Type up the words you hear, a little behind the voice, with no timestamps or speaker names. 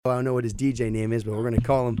I don't know what his DJ name is, but we're going to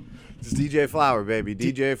call him It's DJ Flower, baby.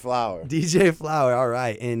 DJ Flower. DJ Flower. All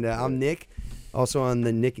right. And I'm Nick, also on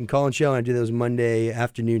the Nick and Colin show, and I do those Monday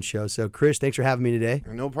afternoon shows. So, Chris, thanks for having me today.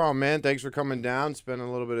 No problem, man. Thanks for coming down, spending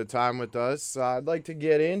a little bit of time with us. I'd like to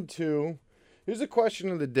get into, here's a question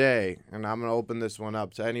of the day, and I'm going to open this one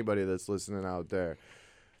up to anybody that's listening out there.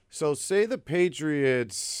 So, say the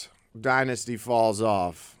Patriots dynasty falls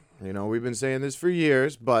off. You know, we've been saying this for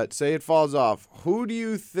years, but say it falls off. Who do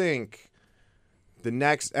you think the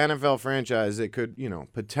next NFL franchise that could,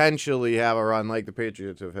 potentially have a run like the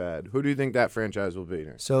Patriots have had? Who do you think that franchise will be?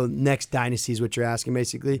 So, next dynasty is what you're asking,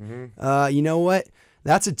 basically. Mm-hmm. You know what?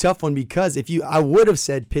 That's a tough one because I would have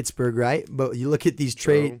said Pittsburgh, right? But you look at these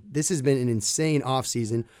trade. This has been an insane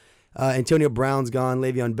offseason. Antonio Brown's gone,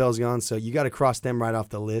 Le'Veon Bell's gone, so you got to cross them right off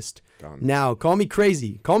the list. Done. Now, call me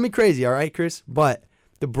crazy, all right, Chris? But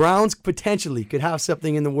the Browns potentially could have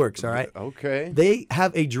something in the works, all right? Okay. They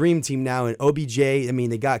have a dream team now in OBJ. I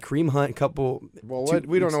mean, they got Kareem Hunt,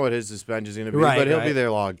 We don't know what his suspension is going to be, Right, but he'll right. be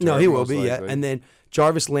there long term. No, he will be, most yeah. likely. And then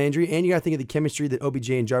Jarvis Landry, and you got to think of the chemistry that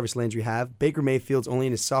OBJ and Jarvis Landry have. Baker Mayfield's only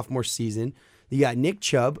in his sophomore season. You got Nick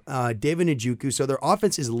Chubb, David Njoku, so their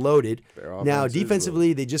offense is loaded. Now,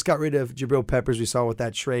 defensively, they just got rid of Jabril Peppers, we saw with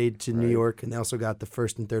that trade to New York, and they also got the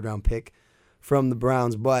first and third round pick from the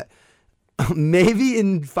Browns. But maybe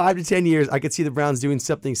in 5 to 10 years, I could see the Browns doing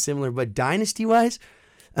something similar. But dynasty-wise,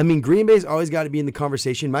 I mean, Green Bay's always got to be in the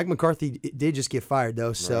conversation. Mike McCarthy did just get fired,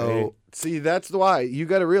 though, so... Right. See, that's why you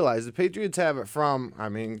got to realize the Patriots have it from,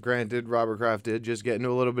 granted, Robert Kraft did just get into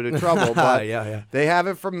a little bit of trouble, but yeah. they have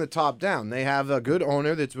it from the top down. They have a good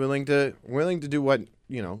owner that's willing to do what,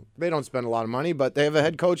 they don't spend a lot of money, but they have a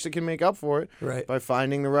head coach that can make up for it by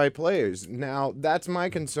finding the right players. Now, that's my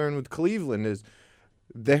concern with Cleveland is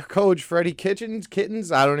their coach, Freddie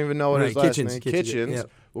Kitchens, I don't even know what his last name is. Kitchens. Yeah.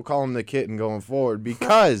 We'll call him the Kitten going forward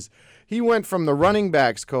because he went from the running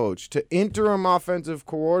backs coach to interim offensive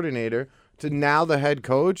coordinator to now the head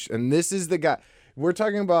coach. And this is the guy. We're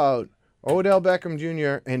talking about Odell Beckham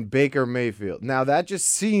Jr. and Baker Mayfield. Now, that just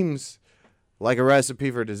seems like a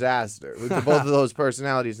recipe for disaster with both of those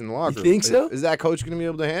personalities in the locker room. You think so? Is that coach going to be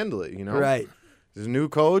able to handle it, Right. His new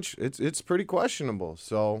coach, it's pretty questionable.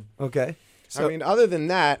 So, Okay. So, other than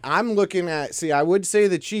that, I'm looking at, I would say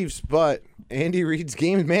the Chiefs, but Andy Reid's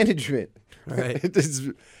game management. Right.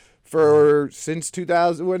 Since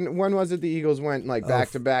 2000, when was it the Eagles went back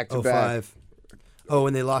to back to back? 05. Oh,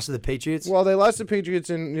 when they lost to the Patriots? Well, they lost to the Patriots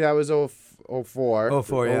in, it was 04.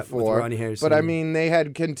 04, yeah, with Ronnie Harrison. But,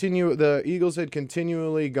 the Eagles had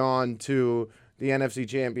continually gone to the NFC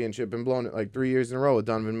Championship and blown it 3 years in a row with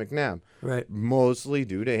Donovan McNabb. Right. Mostly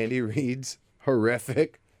due to Andy Reid's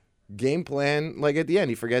horrific game plan. At the end,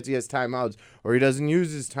 he forgets he has timeouts, or he doesn't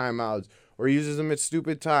use his timeouts, or he uses them at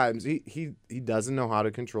stupid times. He doesn't know how to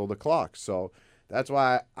control the clock. So that's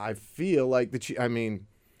why I feel like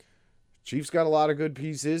Chiefs got a lot of good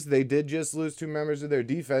pieces. They did just lose 2 members of their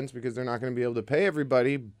defense because they're not going to be able to pay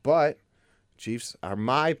everybody, but Chiefs are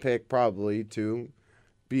my pick probably to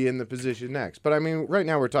be in the position next. But right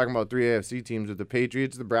now we're talking about 3 AFC teams with the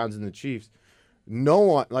Patriots, the Browns, and the Chiefs. No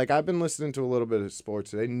one, I've been listening to a little bit of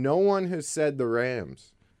sports today. No one has said the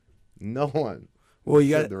Rams. No one. Well,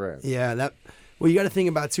 you got the Rams. Yeah, you got to think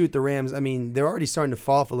about too with the Rams. They're already starting to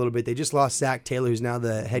fall off a little bit. They just lost Zach Taylor, who's now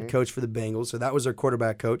the head coach for the Bengals. So that was their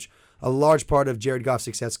quarterback coach. A large part of Jared Goff's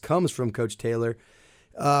success comes from Coach Taylor,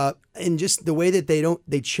 and just the way that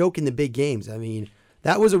they choke in the big games.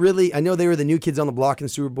 That was I know they were the new kids on the block in the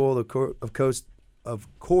Super Bowl. Of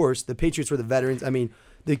course, the Patriots were the veterans.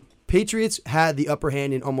 The Patriots had the upper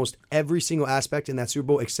hand in almost every single aspect in that Super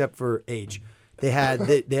Bowl except for age. They had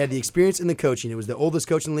the experience and the coaching. It was the oldest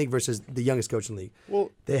coach in the league versus the youngest coach in the league.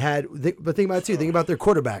 Well, but think about it too. Think about their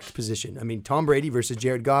quarterback position. Tom Brady versus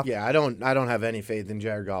Jared Goff. Yeah, I don't have any faith in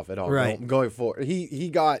Jared Goff at all. Right. Going forward, he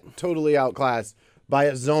got totally outclassed by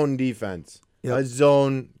a zone defense. Yep. A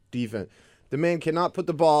zone defense. The man cannot put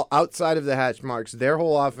the ball outside of the hash marks. Their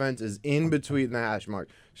whole offense is in between the hash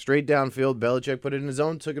marks. Straight downfield. Belichick put it in his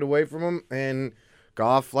zone, took it away from him, and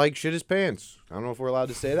Goff shit his pants. I don't know if we're allowed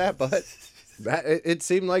to say that, but it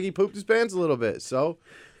seemed like he pooped his pants a little bit. So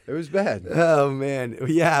it was bad. Oh, man.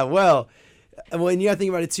 Yeah, well, and you got to think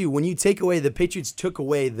about it, too. When you the Patriots took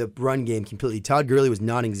away the run game completely. Todd Gurley was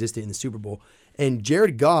non-existent in the Super Bowl. And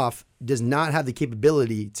Jared Goff does not have the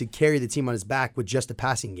capability to carry the team on his back with just a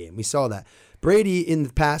passing game. We saw that. Brady, in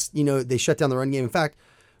the past, they shut down the run game. In fact,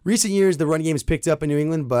 recent years, the run game has picked up in New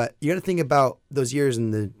England, but you got to think about those years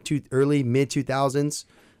in the early, mid-2000s.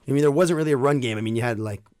 There wasn't really a run game. You had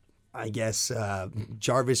I guess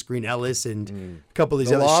Jarvis Green Ellis and a couple of these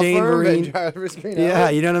The other law Shane firm Vereen. and Jarvis Green Yeah,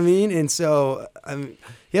 Ellis. you know what I mean? And so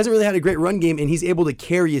he hasn't really had a great run game, and he's able to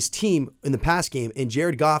carry his team in the pass game. And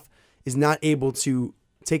Jared Goff is not able to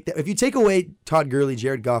take that. If you take away Todd Gurley,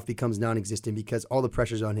 Jared Goff becomes non-existent because all the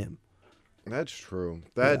pressure's on him. That's true.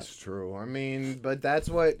 That's true. I mean, but that's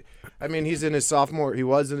what I mean. He's in his sophomore. He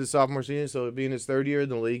was in his sophomore season, so it'd be in his third year in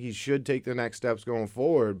the league. He should take the next steps going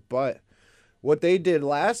forward. But what they did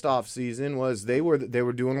last offseason was they were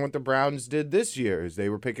doing what the Browns did this year. Is they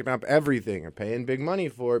were picking up everything and paying big money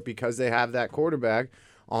for it because they have that quarterback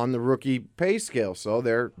on the rookie pay scale. So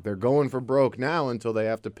they're going for broke now until they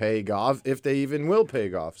have to pay Goff, if they even will pay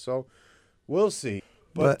Goff. So we'll see.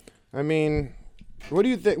 But I mean. What do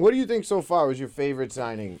you think? What do you think so far was your favorite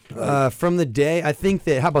signing? From the day, I think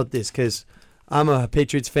that. How about this? Because I'm a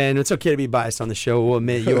Patriots fan. It's okay to be biased on the show. We'll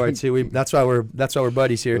admit you are too. That's why we're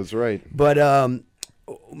buddies here. That's right. But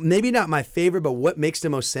maybe not my favorite, but what makes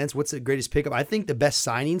the most sense? What's the greatest pickup? I think the best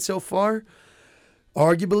signing so far,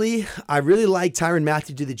 arguably, I really like Tyrann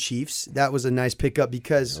Mathieu to the Chiefs. That was a nice pickup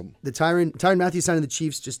because the Tyrann Mathieu signed to the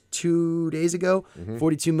Chiefs just 2 days ago,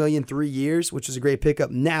 $42 million, 3 years, which was a great pickup.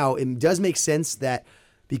 Now, it does make sense that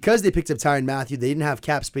because they picked up Tyrann Mathieu, they didn't have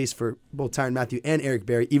cap space for both Tyrann Mathieu and Eric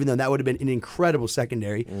Berry, even though that would have been an incredible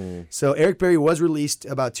secondary. So Eric Berry was released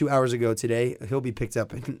about 2 hours ago today. He'll be picked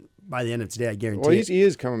up by the end of today, I guarantee. Well, he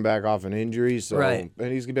is coming back off an injury, so Right.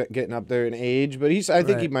 and he's getting up there in age, but I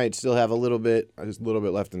think he might still have a little bit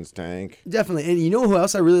left in his tank. Definitely. And you know who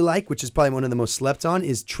else I really like, which is probably one of the most slept on,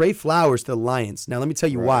 is Trey Flowers to the Lions. Now, let me tell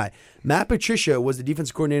you why. Matt Patricia was the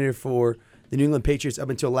defensive coordinator for the New England Patriots up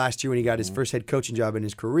until last year when he got his first head coaching job in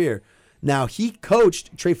his career. Now, he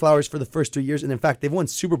coached Trey Flowers for the first 3 years, and in fact, they've won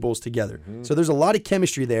Super Bowls together. So there's a lot of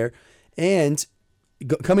chemistry there. And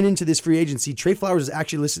coming into this free agency, Trey Flowers is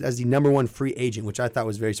actually listed as the #1 free agent, which I thought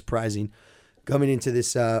was very surprising coming into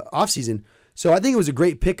this offseason. So I think it was a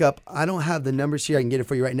great pickup. I don't have the numbers here. I can get it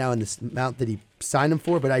for you right now in this amount that he signed him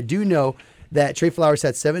for, but I do know that Trey Flowers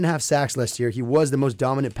had 7.5 sacks last year. He was the most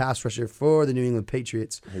dominant pass rusher for the New England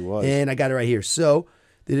Patriots. He was. And I got it right here. So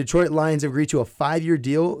the Detroit Lions have agreed to a 5-year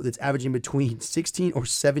deal that's averaging between $16 or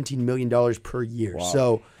 $17 million per year. Wow.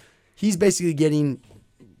 So he's basically getting,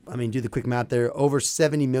 I mean, do the quick math there, over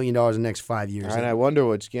 $70 million in the next 5 years. And I wonder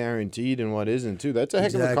what's guaranteed and what isn't too. That's a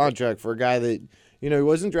heck of a contract for a guy that, he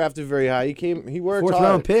wasn't drafted very high. He worked hard.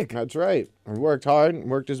 4th-round pick. That's right. He worked hard and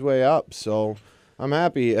worked his way up. So I'm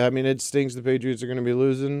happy. I mean, it stinks the Patriots are going to be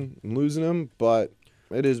losing him, but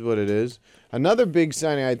it is what it is. Another big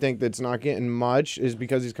signing I think that's not getting much is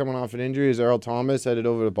because he's coming off an injury is Earl Thomas headed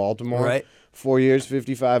over to Baltimore. Right. 4 years,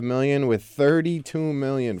 $55 million with $32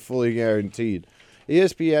 million fully guaranteed.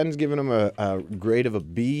 ESPN's giving him a grade of a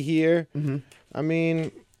B here. I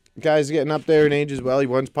mean, guy's getting up there in age as well. He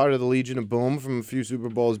once part of the Legion of Boom from a few Super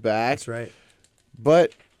Bowls back. That's right.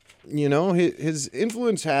 But, his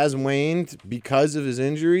influence has waned because of his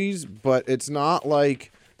injuries, but it's not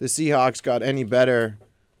like the Seahawks got any better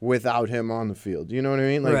without him on the field. You know what I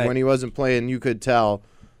mean? Like, Right. when he wasn't playing, you could tell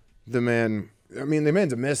the man's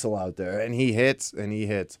a missile out there, and he hits,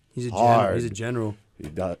 He's a hard. general. He's a general.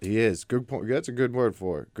 He is. Good point. That's a good word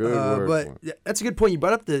for it. Good word But for it. that's a good point. You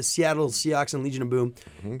brought up the Seattle Seahawks and Legion of Boom.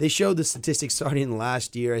 They showed the statistics starting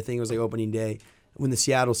last year. I think it was like opening day when the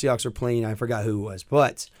Seattle Seahawks were playing. I forgot who it was.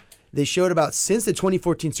 But they showed about since the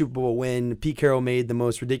 2014 Super Bowl when Pete Carroll made the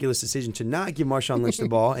most ridiculous decision to not give Marshawn Lynch the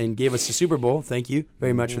ball and gave us the Super Bowl. Thank you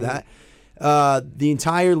very much for that. The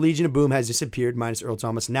entire Legion of Boom has disappeared, minus Earl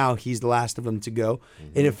Thomas. Now he's the last of them to go.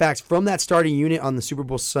 And in fact, from that starting unit on the Super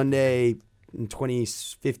Bowl Sunday in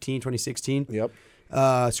 2015, 2016,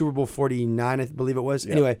 Super Bowl 49, I believe it was.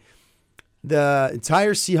 Yep. Anyway, the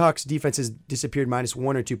entire Seahawks defense has disappeared minus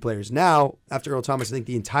 1 or 2 players. Now, after Earl Thomas, I think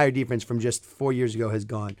the entire defense from just 4 years ago has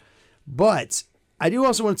gone. But I do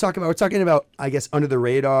also want to talk about, we're talking about, I guess, under the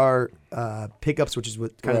radar pickups, which is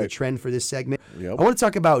what kind of the trend for this segment. Yep. I want to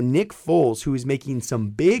talk about Nick Foles, who is making some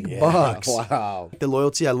big bucks. Wow. The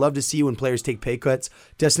loyalty, I love to see when players take pay cuts.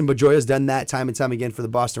 Destin Pedroia has done that time and time again for the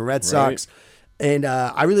Boston Red Sox. And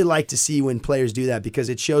I really like to see when players do that because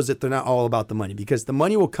it shows that they're not all about the money. Because the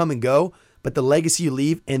money will come and go, but the legacy you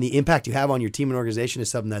leave and the impact you have on your team and organization is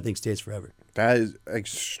something that I think stays forever. That is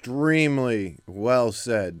extremely well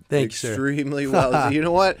said. Thank you, sir. Extremely well said. You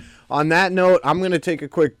know what? On that note, I'm going to take a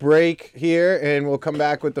quick break here, and we'll come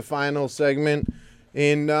back with the final segment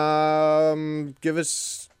in give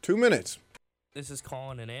us 2 minutes. This is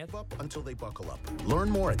Colin and Anthony. Up until they buckle up. Learn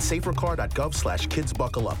more at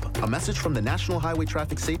safercar.gov/kidsbuckleup. A message from the National Highway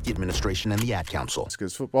Traffic Safety Administration and the Ad Council.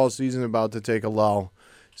 Because football season about to take a lull,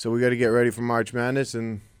 so we got to get ready for March Madness,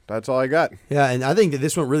 and That's all I got. Yeah, and I think that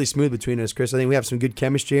this went really smooth between us, Chris. I think we have some good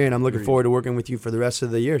chemistry, and I'm looking forward to working with you for the rest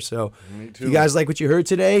of the year. So if you guys like what you heard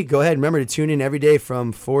today, go ahead. Remember to tune in every day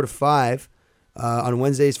from 4 to 5 on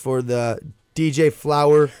Wednesdays for the DJ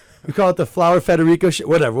Flower. We call it the Flower Federico show.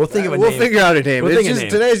 Whatever. We'll think of a name. We'll figure out a name. We'll think of a name.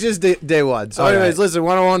 Today's just day one. So, All anyways, right. listen,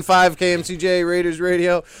 101.5 KMCJ Raiders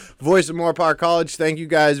Radio, voice of Moore Park College. Thank you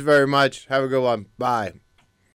guys very much. Have a good one. Bye.